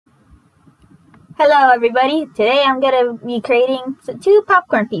Hello everybody, today I'm going to be creating two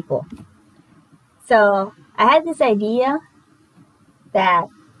popcorn people. So, I had this idea that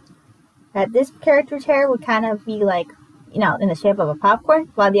this character's hair would kind of be like, in the shape of a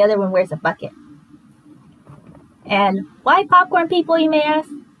popcorn, while the other one wears a bucket. And why popcorn people, you may ask?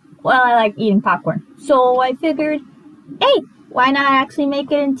 Well, I like eating popcorn. So I figured, hey, why not actually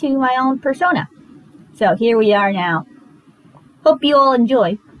make it into my own persona? So here we are now. Hope you all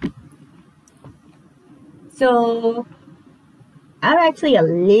enjoy. So, I'm actually a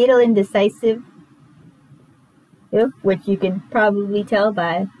little indecisive, which you can probably tell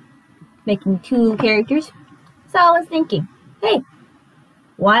by making two characters. So I was thinking, hey,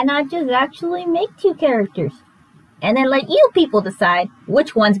 why not just actually make two characters? And then let you people decide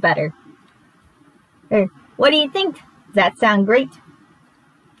which one's better. What do you think? Does that sound great?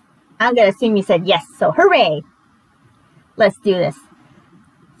 I'm gonna assume you said yes, so hooray! Let's do this.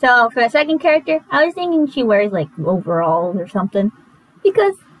 So, for the second character, I was thinking she wears, like, overalls or something.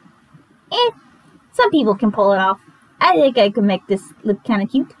 Because, some people can pull it off. I think I could make this look kind of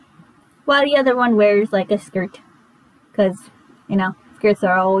cute. While the other one wears, like, a skirt. Because, skirts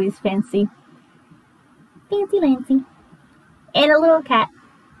are always fancy. Fancy-lancy. And a little cat.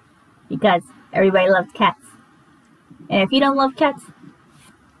 Because everybody loves cats. And if you don't love cats,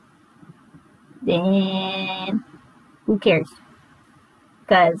 then who cares?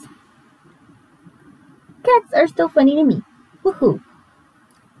 Because cats are still funny to me. Woohoo!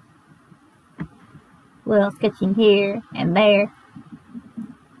 Little sketching here and there.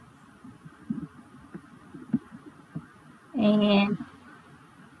 And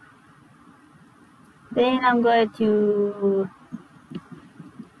then I'm going to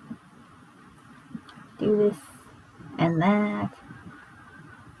do this and that.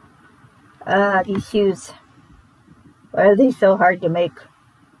 These shoes. Why are they so hard to make?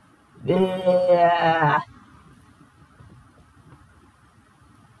 Yeah.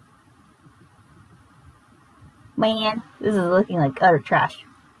 Man, this is looking like utter trash.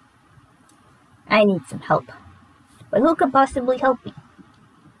 I need some help. But who could possibly help me?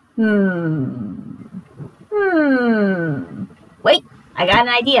 Wait, I got an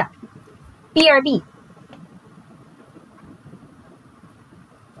idea. BRB.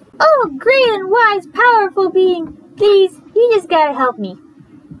 Oh, great and wise, powerful being. Please, you just gotta help me.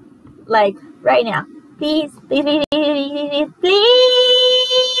 Like, right now. Please, please, please, please, please.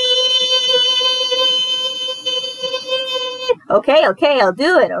 Okay, I'll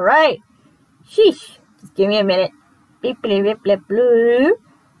do it, alright. Sheesh. Just give me a minute. Beep, bleep, bleep, bleep, blue.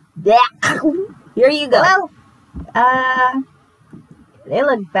 Here you go. Well, they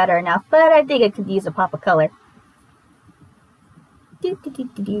look better enough, but I think I could use a pop of color.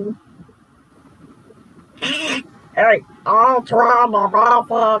 Hey, I'll try my best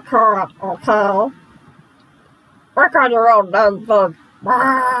for carrot, okay? Work on your own damn thing.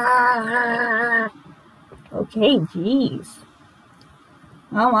 Okay, jeez.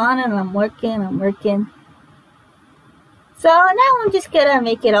 I'm on and I'm working. So now I'm just gonna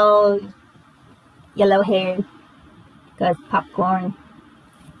make it all yellow haired. Because popcorn.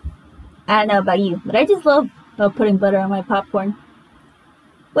 I don't know about you, but I just love putting butter on my popcorn.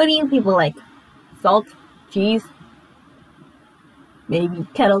 What do you people like? Salt? Cheese? Maybe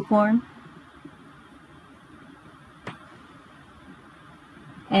kettle corn?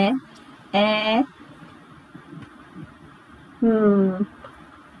 I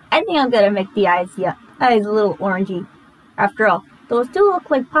think I'm gonna make the eyes a little orangey. After all, those do look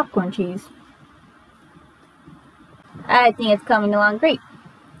like popcorn cheese. I think it's coming along great.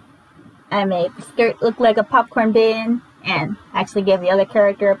 I made the skirt look like a popcorn bin, and actually gave the other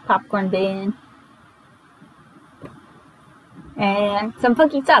character a popcorn bin. And some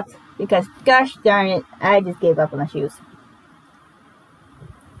funky socks, because gosh darn it, I just gave up on the shoes.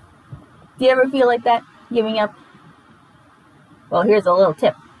 Do you ever feel like that? Giving up? Well, here's a little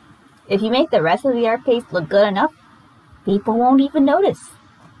tip. If you make the rest of the art paste look good enough, people won't even notice.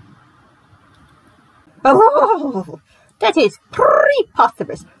 Oh, that is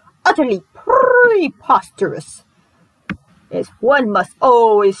preposterous. Utterly preposterous. Yes, one must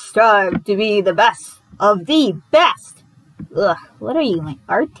always strive to be the best of the best. Ugh, what are you, my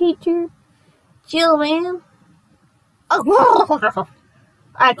art teacher? Chill, man. Oh,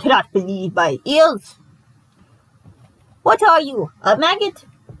 I cannot believe my ears. What are you, a maggot?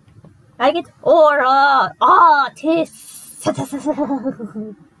 Maggot or a artist?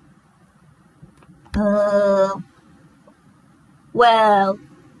 Well,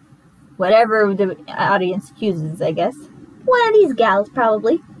 whatever the audience chooses, I guess. One of these gals,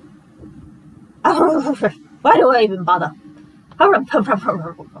 probably. Why do I even bother?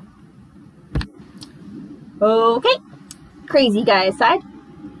 Okay, crazy guy aside,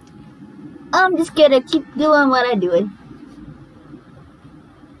 I'm just gonna keep doing what I'm doing.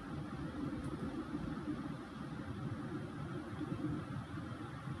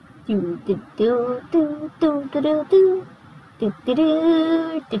 Do do do do do do do do do do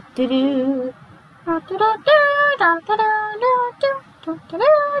do do do do.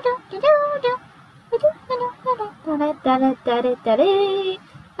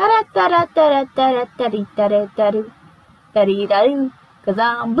 Cause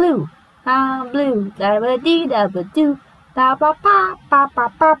I'm blue, da ba dee da ba doo, da ba pa pa pa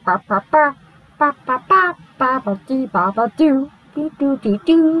pa pa pa pa pa pa pa pa ba dee ba ba doo, do do do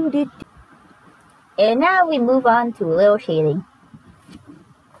do do. And now we move on to a little shading.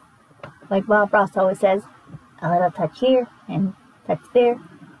 Like Bob Ross always says, a little touch here and touch there,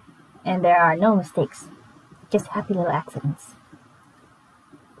 and there are no mistakes, just happy little accidents.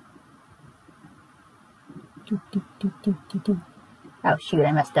 Do, do, do, do, do, do. Oh shoot,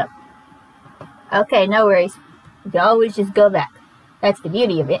 I messed up. Okay, no worries. You can always just go back. That's the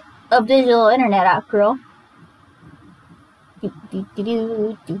beauty of it. Of digital internet, after all. Do, do, do,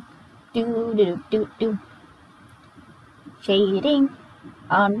 do, do, do, do, do, do. Shading.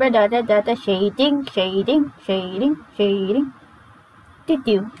 On red da da da da, shading, shading, shading, shading. Do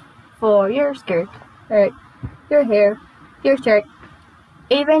do. For your skirt, or your hair, your shirt,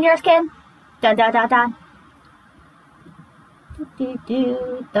 even your skin. Da da da da. Do do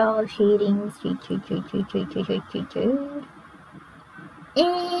do. All shading, shade.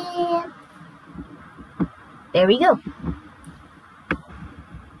 And there we go.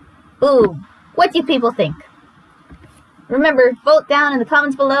 Ooh, what do people think? Remember, vote down in the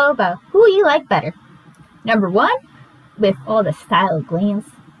comments below about who you like better. Number 1, with all the style gleams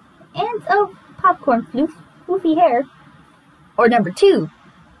and of popcorn floofy hair. Or number 2,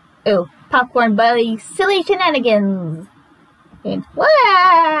 oh, popcorn belly silly shenanigans. And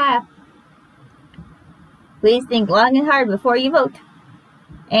voila! Please think long and hard before you vote.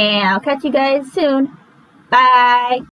 And I'll catch you guys soon. Bye!